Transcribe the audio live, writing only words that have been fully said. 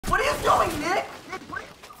doing, Nick?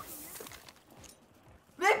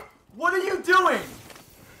 Nick, what are you doing?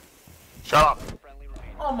 Shut up.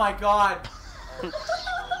 Oh my god. Look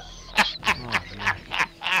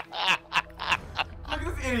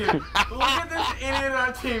at this idiot. Look at this idiot on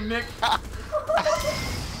our team, Nick.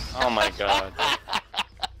 Oh my god.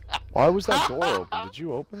 Why was that door open? Did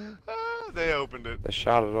you open it? They opened it. They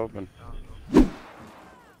shot it open. Put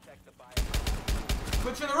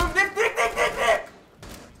you in the room, Nick, Nick, Nick, Nick, Nick!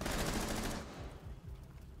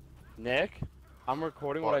 Nick, I'm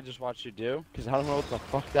recording what I just watched you do, because I don't know what the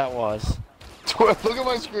fuck that was. Look at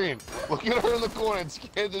my screen. Look at her in the corner and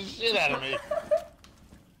scared the shit out of me.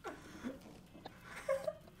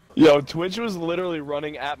 Yo, Twitch was literally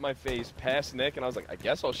running at my face past Nick, and I was like, I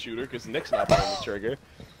guess I'll shoot her, because Nick's not pulling the trigger.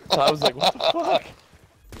 So I was like, what the fuck?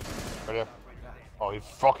 Right here. Oh, he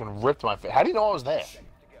fucking ripped my face. How do you know I was there?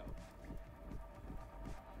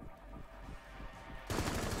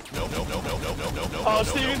 No. Oh,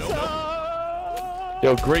 Steven!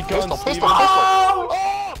 Yo, great gun, Steven.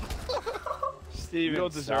 Oh! Steven, you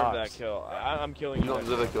don't deserve that kill. I'm killing you. You don't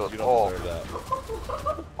deserve that kill. You don't deserve that.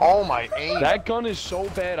 Oh, my aim. That gun is so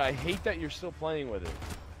bad. I hate that you're still playing with it.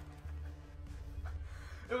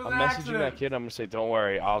 I'm messaging that kid. I'm gonna say, don't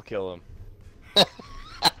worry, I'll kill him. I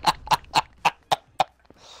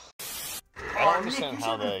don't understand Nick,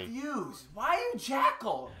 how you're they. confused. Why are you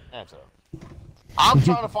Jackal? Answer. I'm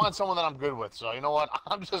trying to find someone that I'm good with, so you know what?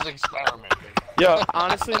 I'm just experimenting. Yo,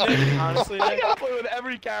 honestly, Nick, I gotta play with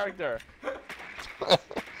every character.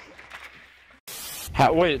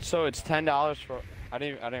 Wait, so it's $10 for? I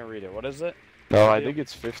didn't read it. What is it? No, I think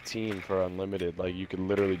it's 15 for unlimited. Like you can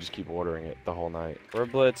literally just keep ordering it the whole night.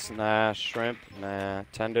 Riblets, nah. Shrimp, nah.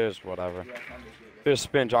 Tenders, whatever. There's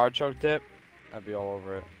spinach artichoke dip. I'd be all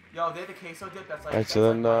over it. Yo, they have the queso dip. That's like. Alright, That's so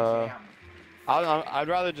then, like my jam. I'd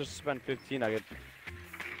rather just spend 15. I get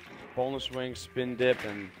boneless wings, spin dip,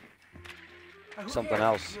 and Who something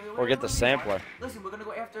cares? else. Or get the sampler. Listen, we're gonna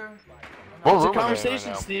go after. What It's a room are they in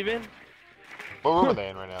conversation, right now? Steven. What room are they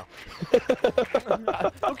in right now?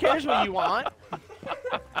 Who cares what you want?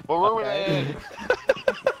 What room are they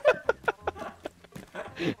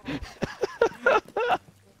in?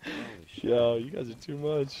 Yo, you guys are too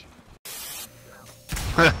much.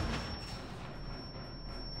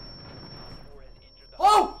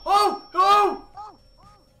 Oh!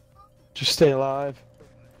 Just stay alive.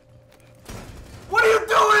 What are you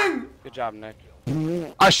doing? Good job, Nick.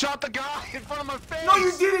 I shot the guy in front of my face! No,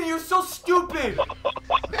 you didn't. You're so stupid. Oh,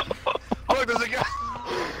 look, there's a guy.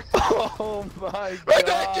 Oh my god. Right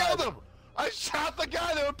there, I killed him! I shot the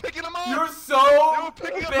guy, they were picking him up! You're so They were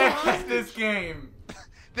picking up the bad at hostage. this game.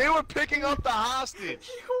 They were picking up the hostage!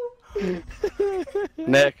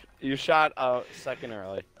 Nick, you shot a second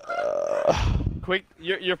early. Quick,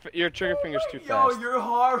 your trigger finger's too Yo, fast. you're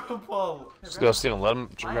horrible. Let's go, Steven, let him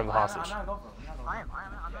grab the hostage. I'm not going for it.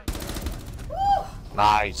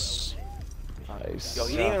 Nice. Nice. Yo,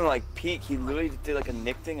 he didn't even like peek. He literally did like a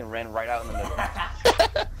Nick thing and ran right out in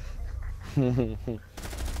the middle.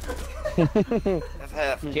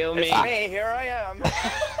 Kill me. It's me, here I am.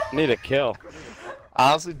 Need a kill.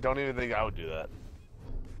 Honestly, don't even think I would do that.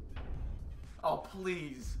 Oh,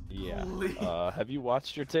 please. Yeah. Please. Have you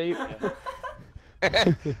watched your tape?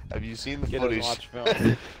 Have you seen the Kid footage? doesn't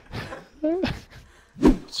watch film.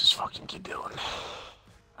 What's this fucking kid doing?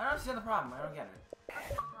 I don't understand the problem. I don't get it.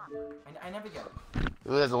 I never get it.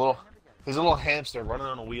 There's a little hamster running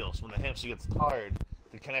on a wheel, so when the hamster gets tired,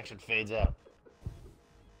 the connection fades out.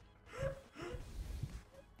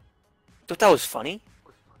 Thought that was funny?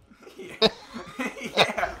 Yeah.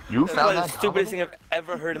 You That's found the that stupidest thing I've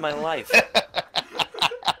ever heard in my life.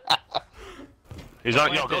 He's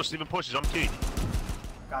on. Yo, go, Steven pushes. I'm key.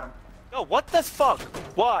 Got him. No, what the fuck?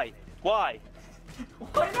 Why? Why?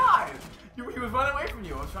 Why not? He was running away from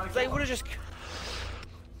you. I was trying to They kill would him. have just.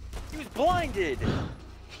 He was blinded.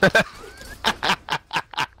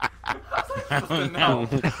 Supposed to know.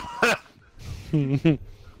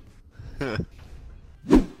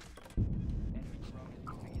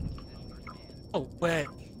 Oh, wait.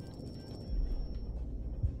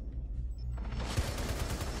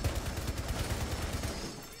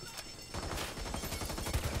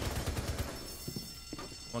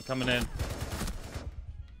 One coming in.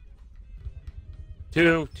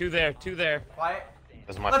 Two there. Quiet.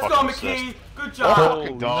 That's my Let's go, fucking McKee. assist. Good job. Oh,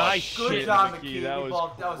 nice Good shit, job, McKee. McKee. That We was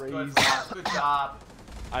both- that was good. crazy. Boss. Good job.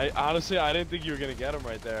 I honestly, I didn't think you were gonna get him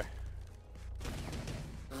right there.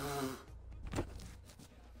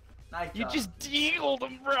 Nice You job. just deagled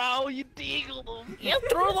him, bro. You deagled him. You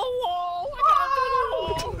threw the wall. I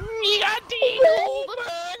got through the wall. You got deagled.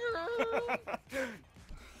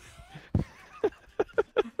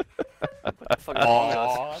 fucking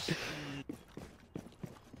us.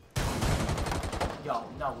 Yo,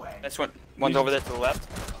 no way. That's one. One's over there to the left.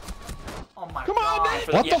 Oh my Come god. on, man!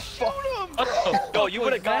 For the- What yeah. the fuck? Yo, you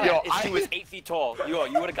would have got Yo, him if he was 8 feet tall. You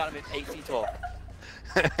would have got him at 8 feet tall.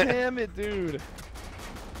 Damn it, dude.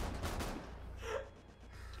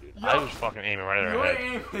 I was fucking aiming right at her Your head.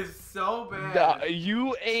 aim is so bad. Nah,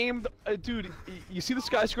 you aimed, dude. You see the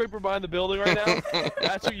skyscraper behind the building right now?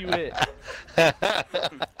 That's what you hit.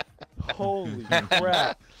 Holy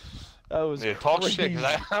crap! That was Yeah, talk crazy. shit,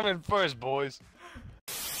 cause I'm in first, boys.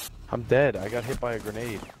 I'm dead. I got hit by a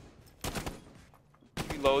grenade.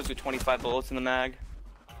 3 lows with 25 bullets in the mag.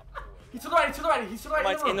 He's to the right, he's to the right, he's to the right.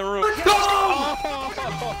 Mike's in the room. Let's go!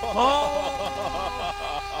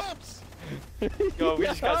 Yo, we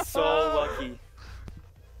just got so lucky.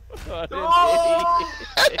 Oh!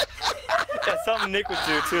 That's something Nick would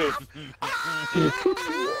do too.